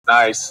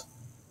Nice.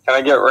 Can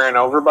I get ran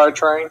over by a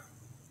train?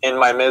 In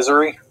my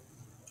misery?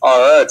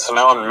 Alright, so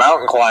now I'm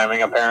mountain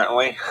climbing,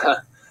 apparently.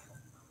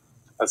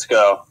 Let's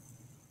go.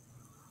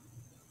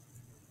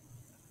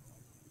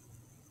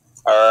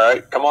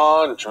 Alright, come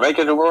on. Make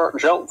it a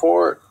jump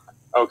for it.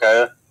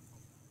 Okay.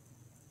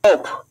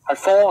 Help! I've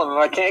fallen and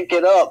I can't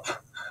get up.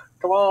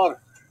 Come on.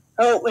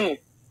 Help me.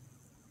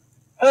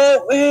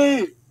 Help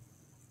me!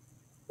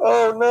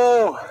 Oh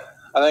no.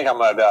 I think I'm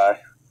gonna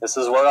die. This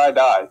is where I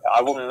die.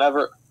 I will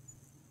never...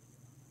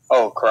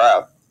 Oh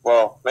crap.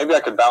 Well, maybe I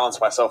could balance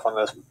myself on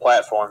this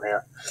platform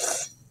here.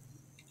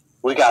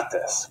 We got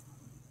this.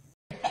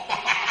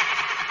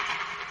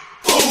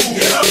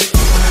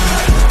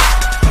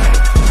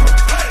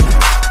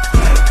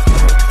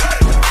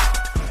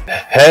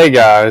 Hey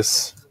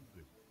guys.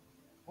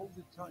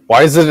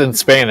 Why is it in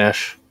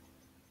Spanish?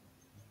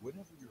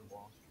 Whenever you're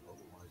lost or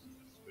otherwise in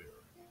despair,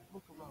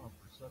 look around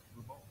for such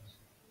remotes.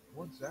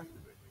 Once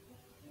activated,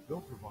 they'll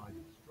provide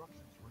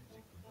instructions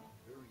ranging from not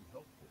very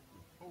helpful to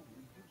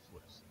totally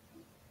useless.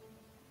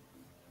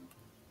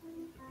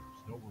 If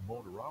there's no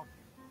remote around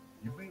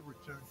you, you may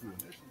return to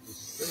initial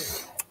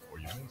despair, or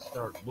you may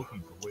start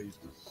looking for ways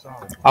to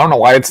solve. I don't know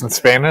why it's in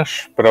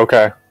Spanish, but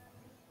okay.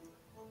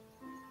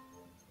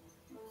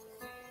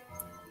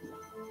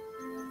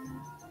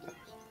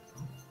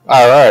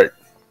 Alright.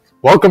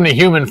 Welcome to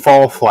Human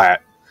Fall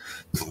Flat.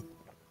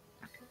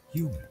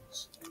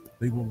 Humans,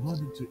 they will run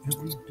into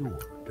every door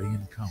they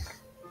encounter.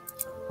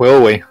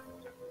 Will we?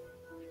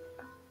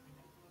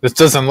 This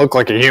doesn't look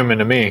like a human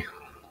to me.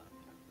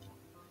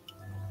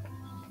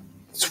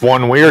 It's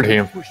one weird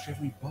human. Push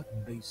every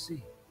button they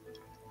see.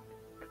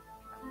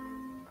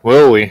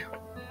 Will we?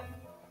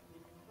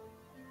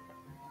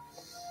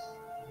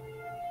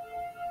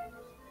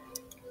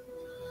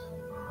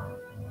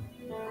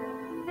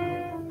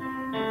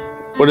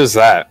 What is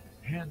that?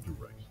 Hand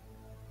direction.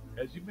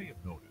 As you may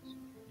have noticed,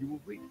 you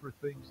will reach for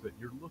things that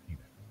you're looking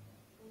at.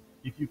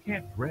 If you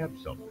can't grab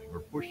something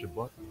or push a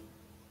button,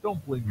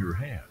 don't blame your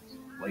hands.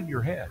 Blame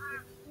your head.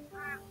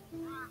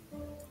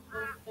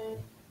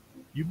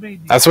 You may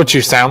need That's what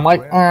you sound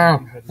like?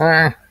 and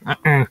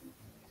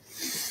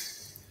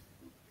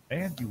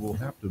you will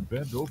have to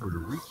bend over to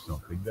reach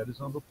something that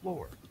is on the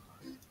floor.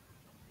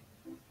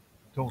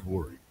 Don't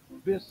worry.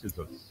 This is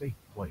a safe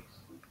place.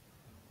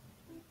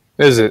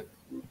 Is it?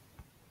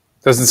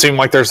 Doesn't seem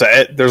like there's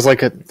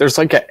like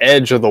an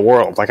edge of the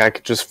world. Like I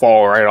could just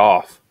fall right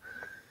off.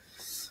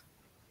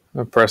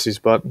 I'll press these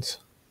buttons.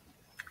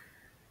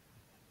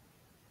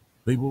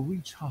 They will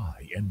reach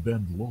high and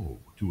bend low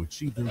to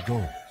achieve their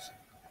goals.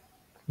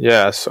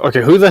 Yes.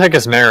 Okay, who the heck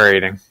is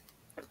narrating?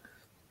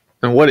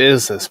 And what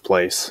is this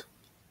place?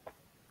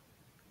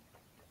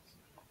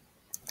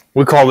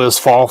 We call this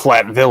Fall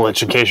Flat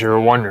Village, in case you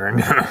were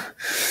wondering.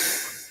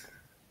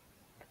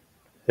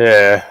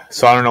 Yeah,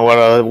 so I don't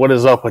know what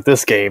is up with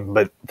this game,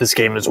 but this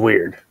game is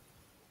weird.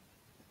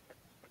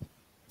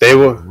 They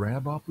will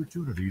grab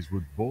opportunities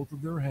with both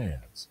of their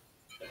hands.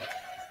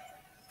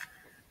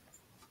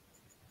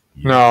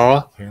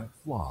 No. Can't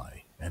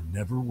fly and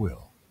never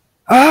will.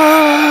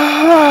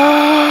 Ah!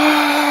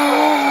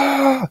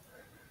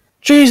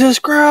 Jesus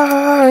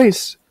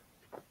Christ!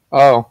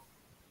 Oh.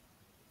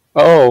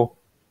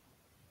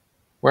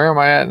 Where am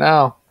I at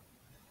now?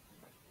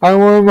 I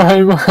want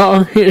my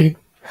mommy.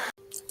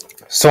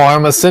 So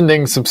I'm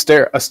ascending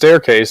a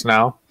staircase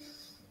now.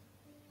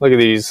 Look at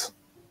these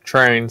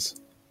trains.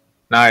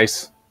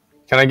 Nice.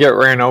 Can I get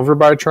ran over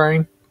by a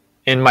train?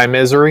 In my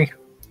misery?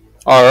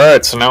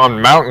 Alright, so now I'm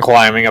mountain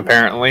climbing,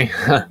 apparently.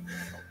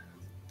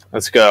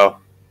 Let's go.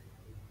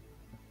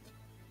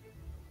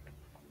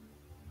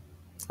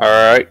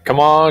 Alright, come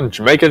on.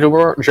 Make it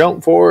a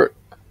jump for it.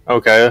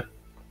 Okay.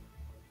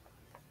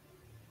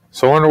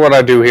 So I wonder what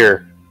I do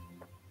here.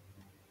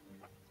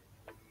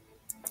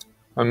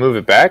 I move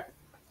it back?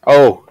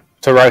 Oh,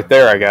 to right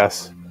there, I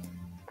guess.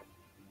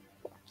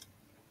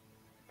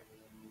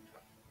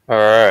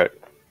 Alright.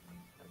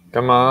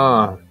 Come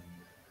on.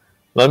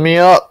 Let me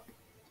up.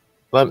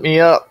 Let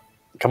me up.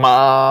 Come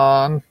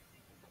on.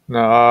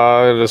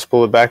 No, just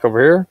pull it back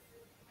over here.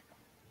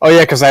 Oh,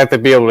 yeah, because I have to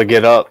be able to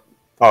get up.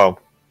 Oh,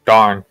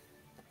 darn.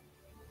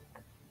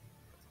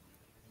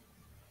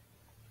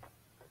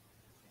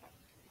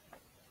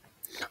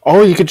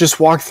 Oh, you could just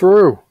walk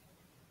through.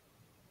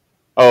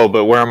 Oh,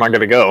 but where am I going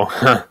to go?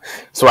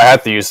 So I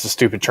have to use the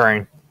stupid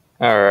train.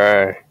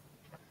 Alright.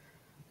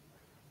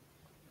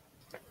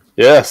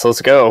 Yes,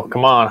 let's go.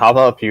 Come on, hop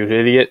up, you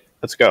idiot.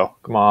 Let's go.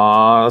 Come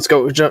on, let's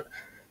go. Jump.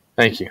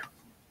 Thank you.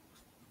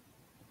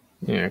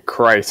 Yeah,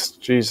 Christ.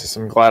 Jesus,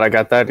 I'm glad I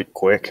got that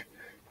quick.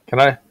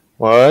 Can I?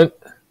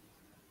 What?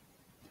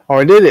 Oh,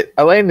 I did it.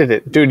 I landed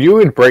it. Dude, you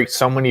would break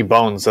so many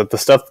bones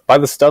by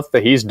the stuff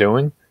that he's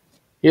doing.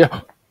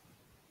 Yeah.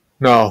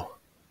 No.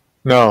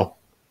 No.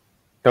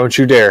 Don't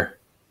you dare.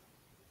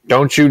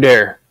 Don't you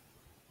dare.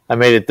 I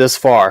made it this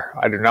far.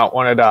 I do not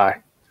want to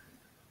die.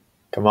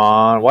 Come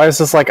on. Why is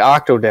this like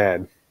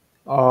Octodad?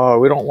 Oh,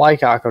 we don't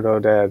like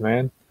Octodad,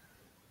 man.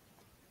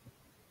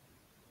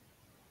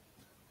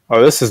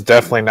 Oh, this is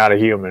definitely not a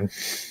human.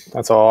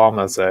 That's all I'm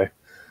going to say.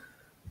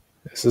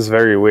 This is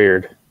very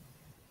weird.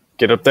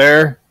 Get up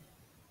there.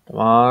 Come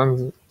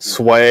on.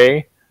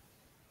 Sway.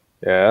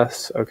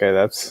 Yes. Okay,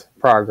 that's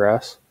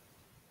progress.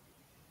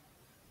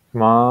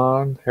 Come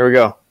on. Here we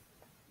go.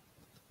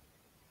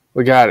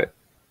 We got it.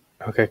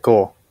 Okay,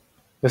 cool.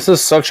 This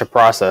is such a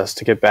process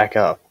to get back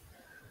up.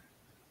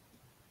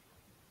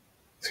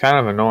 It's kind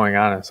of annoying,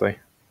 honestly.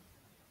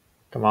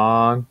 Come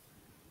on.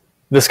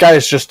 This guy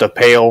is just a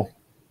pale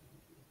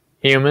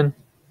human.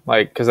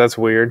 Like, because that's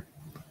weird.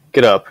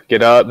 Get up.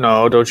 Get up.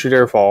 No, don't you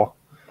dare fall.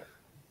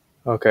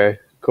 Okay,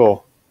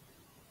 cool.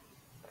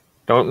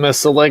 Don't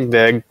miss the leg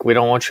dig. We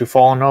don't want you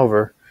falling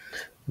over.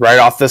 Right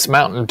off this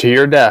mountain to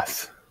your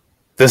death.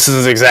 This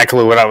is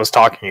exactly what I was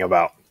talking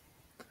about.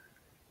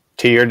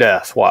 To your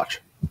death.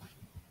 Watch.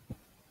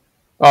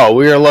 Oh,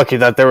 we are lucky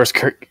that there was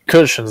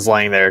cushions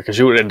laying there because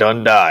you would have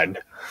done died.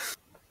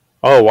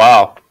 Oh,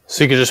 wow.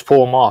 So you could just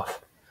pull them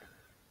off.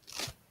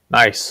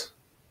 Nice.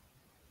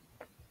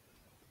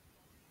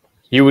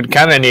 You would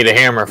kind of need a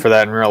hammer for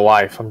that in real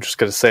life. I'm just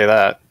going to say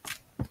that.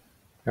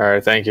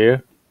 Alright, thank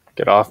you.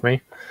 Get off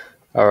me.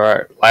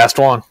 Alright, last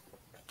one.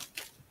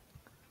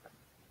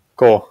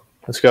 Cool.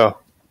 Let's go.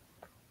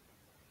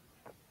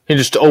 He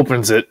just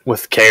opens it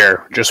with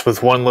care, just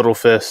with one little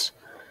fist.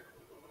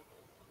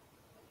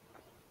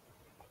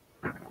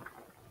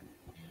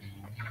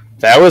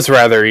 That was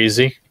rather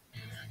easy.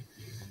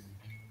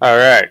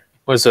 Alright,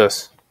 what's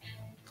this?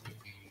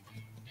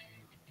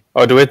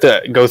 Oh, do we have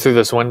to go through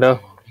this window?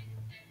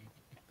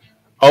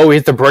 Oh, we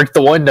have to break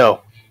the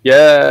window.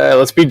 Yeah,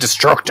 let's be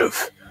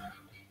destructive.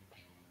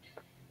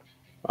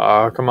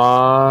 Come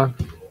on.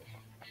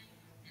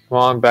 Come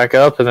on, back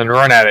up and then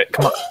run at it.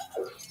 Come on.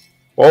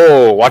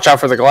 Whoa, watch out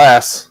for the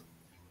glass.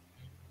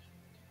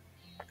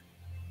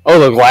 Oh,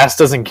 the glass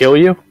doesn't kill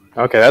you?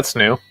 Okay, that's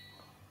new.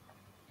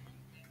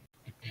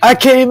 I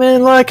came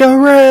in like a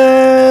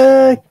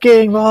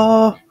wrecking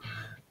ball.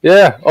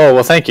 Yeah. Oh,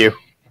 well, thank you.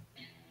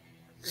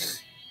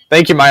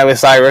 Thank you, Miley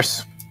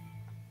Cyrus.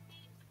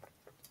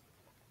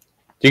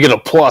 You get a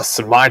plus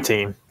in my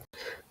team.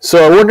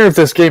 So I wonder if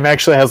this game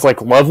actually has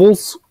like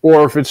levels,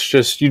 or if it's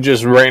just you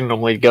just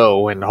randomly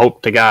go and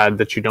hope to God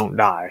that you don't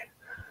die.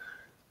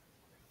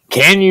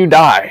 Can you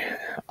die?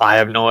 I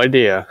have no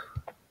idea.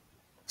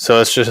 So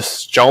it's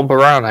just jump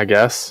around, I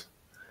guess.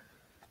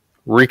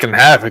 Wreaking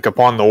havoc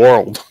upon the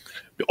world.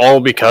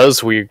 All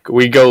because we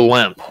go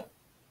limp.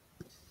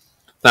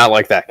 Not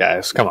like that,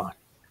 guys. Come on.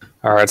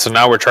 Alright, so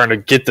now we're trying to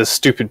get this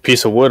stupid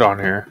piece of wood on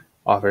here.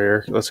 Off of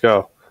here. Let's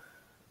go.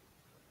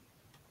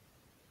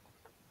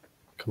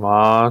 Come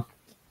on.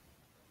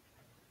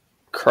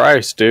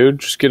 Christ, dude.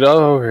 Just get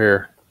over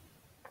here.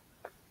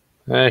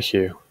 Thank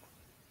you.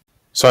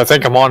 So I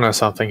think I'm on to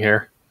something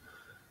here.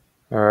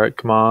 Alright,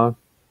 come on.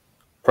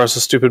 Press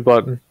the stupid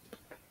button.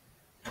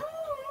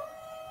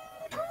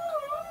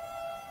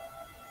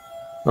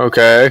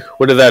 Okay,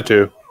 what did that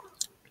do?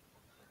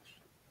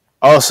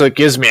 Oh, so it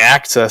gives me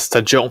access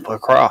to jump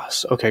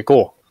across. Okay,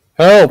 cool.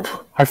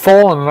 Help! I've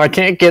fallen and I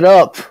can't get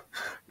up.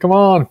 Come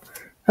on.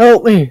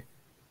 Help me.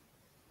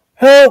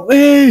 Help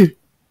me!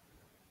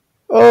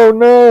 Oh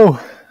no.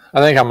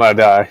 I think I'm gonna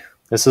die.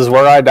 This is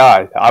where I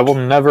die. I will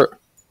never...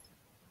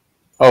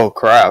 Oh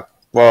crap.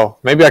 Well,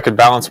 maybe I could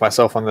balance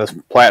myself on this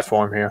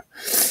platform here.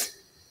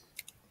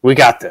 We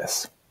got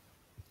this.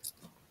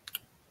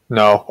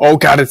 No. Oh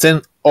god, it's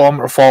in... Oh, I'm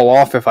gonna fall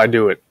off if I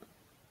do it.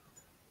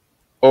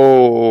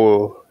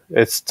 Oh,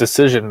 it's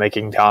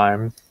decision-making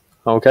time.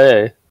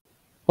 Okay.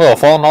 Well,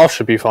 falling off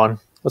should be fun.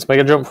 Let's make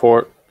a jump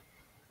for it.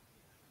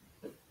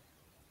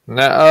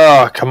 No,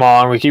 oh, come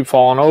on. We keep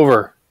falling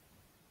over.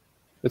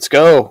 Let's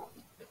go.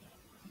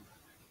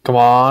 Come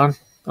on.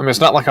 I mean, it's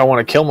not like I want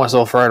to kill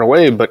myself right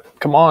away, but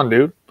come on,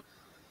 dude.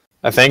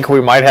 I think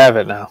we might have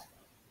it now.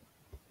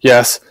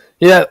 Yes.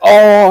 Yeah.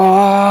 Oh!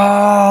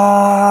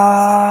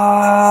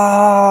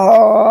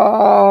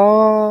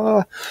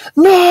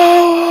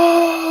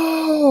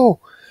 No!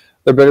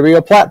 There better be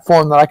a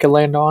platform that I can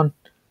land on.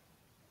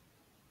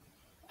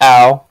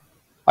 Ow.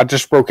 I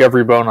just broke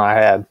every bone I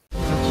had.